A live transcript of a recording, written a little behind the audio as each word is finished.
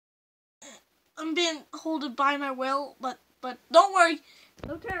I'm being held by my will, but don't worry,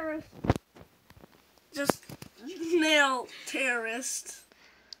 no terrorist. Just nail terrorist.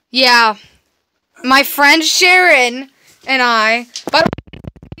 Yeah. My friend Sharon and I. But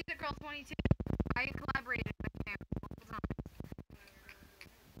Music Girl 22. I collaborated with him multiple times.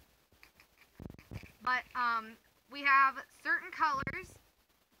 But we have certain colors.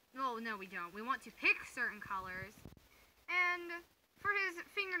 Well, no, we don't. We want to pick certain colors. And for his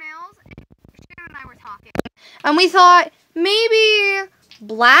fingernails, Sharon and I were talking. And we thought maybe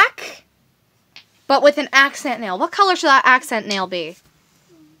black, but with an accent nail. What color should that accent nail be?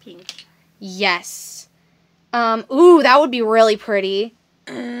 Pink. Yes. Ooh, that would be really pretty.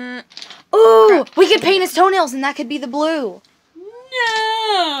 Ooh, we could paint his toenails and that could be the blue.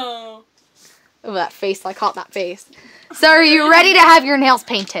 No. Oh, that face. I caught that face. So are you ready to have your nails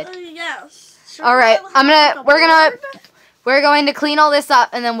painted? Yes. Sure. All right. We're going to clean all this up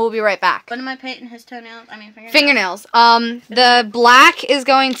and then we'll be right back. What am I painting his toenails? I mean fingernails. The black is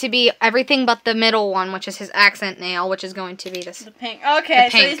going to be everything but the middle one, which is his accent nail, which is going to be this. The pink. Okay,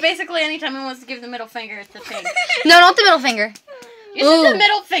 the pink. So he's basically anytime he wants to give the middle finger, it's the pink. No, not the middle finger. You said the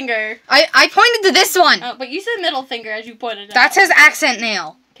middle finger. I pointed to this one. Oh, but you said middle finger as you pointed out. That's his accent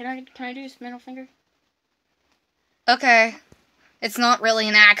nail. Can I do his middle finger? Okay. It's not really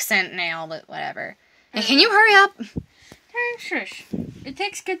an accent nail, but whatever. And can you hurry up? Shush. It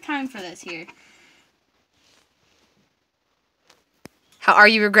takes good time for this here. How are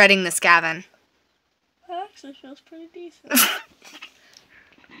you regretting this, Gavin? That actually feels pretty decent.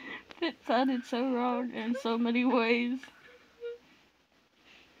 It sounded so wrong in so many ways.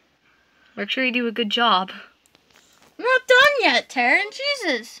 Make sure you do a good job. I'm not done yet, Taryn.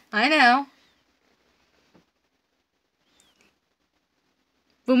 Jesus. I know.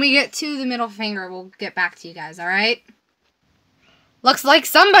 When we get to the middle finger, we'll get back to you guys, alright? Looks like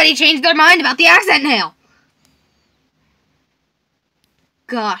somebody changed their mind about the accent nail.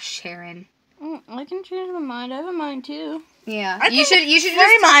 Gosh, Sharon. I can change my mind. I have a mind too. Yeah. You should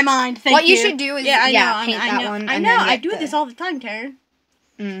free my mind. Thank what you. you should do is I know, paint that one. I know. I do this all the time, Taryn.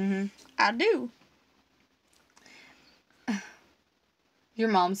 Mm-hmm. I do. Your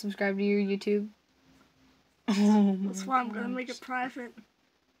mom subscribed to your YouTube? That's why I'm gonna make it private.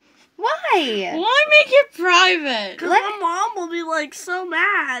 Why? Why make it private? Because Let my mom will be like so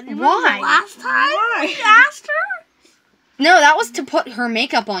mad. You Why? remember last time we asked her? No, that was to put her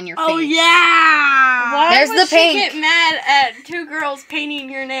makeup on your face. Oh yeah. Why There's would the she pink. get mad at two girls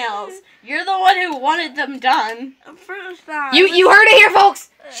painting your nails? You're the one who wanted them done. First time. You heard it here, folks.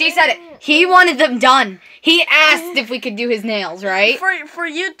 She said it. He wanted them done. He asked if we could do his nails, right? For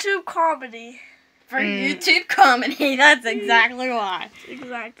YouTube comedy. For YouTube comedy, that's exactly why.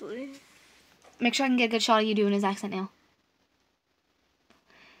 Exactly. Make sure I can get a good shot of you doing his accent nail.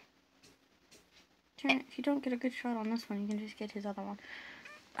 If you don't get a good shot on this one, you can just get his other one.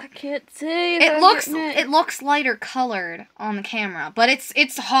 I can't see. It looks lighter colored on the camera, but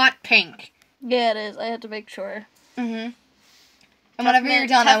it's hot pink. Yeah, it is. I had to make sure. And whenever you're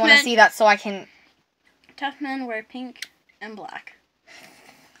done, I want to see that so I can. Tough men wear pink and black.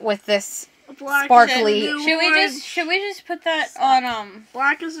 With this black sparkly. Should we just put that on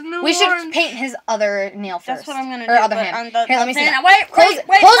black is a new We should orange. paint his other nail first. That's what I'm gonna do. Or other hand. Here, let me see. Wait, close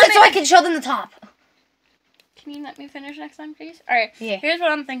it so I can show them the top. Can you let me finish next time, please? All right. Yeah. Here's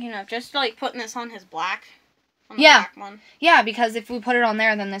what I'm thinking of. Just like putting this on his black. On the Yeah. black one. Yeah, because if we put it on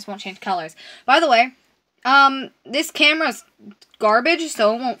there, then this won't change colors. By the way, this camera's garbage,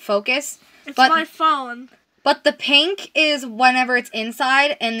 so it won't focus. It's my phone. But the pink is whenever it's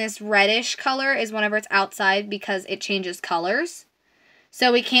inside, and this reddish color is whenever it's outside because it changes colors.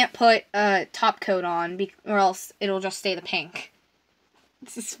 So we can't put a top coat on, or else it'll just stay the pink.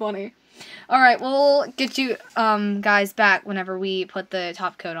 This is funny. Alright, we'll get you guys back whenever we put the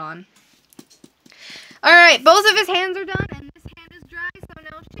top coat on. Alright, both of his hands are done, and this hand is dry, so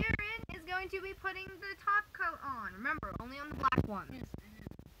now Sharon is going to be putting the top coat on. Remember, only on the black one. Yes.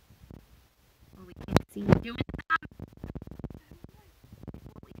 Well, we can't see you doing that.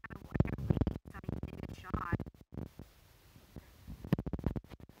 Well, we gotta wait so I can get a good shot.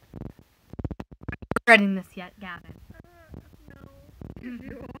 Are you regretting this yet, Gavin? No.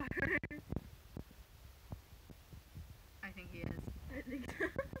 You are. I think he is. I think so.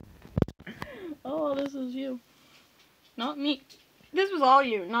 Oh, this is you. Not me. This was all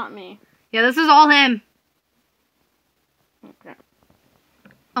you, not me. Yeah, this is all him. Okay.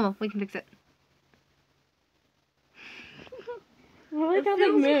 Oh, well, we can fix it. I like how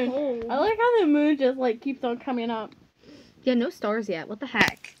the moon just like keeps on coming up. Yeah, no stars yet. What the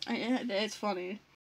heck? It's funny.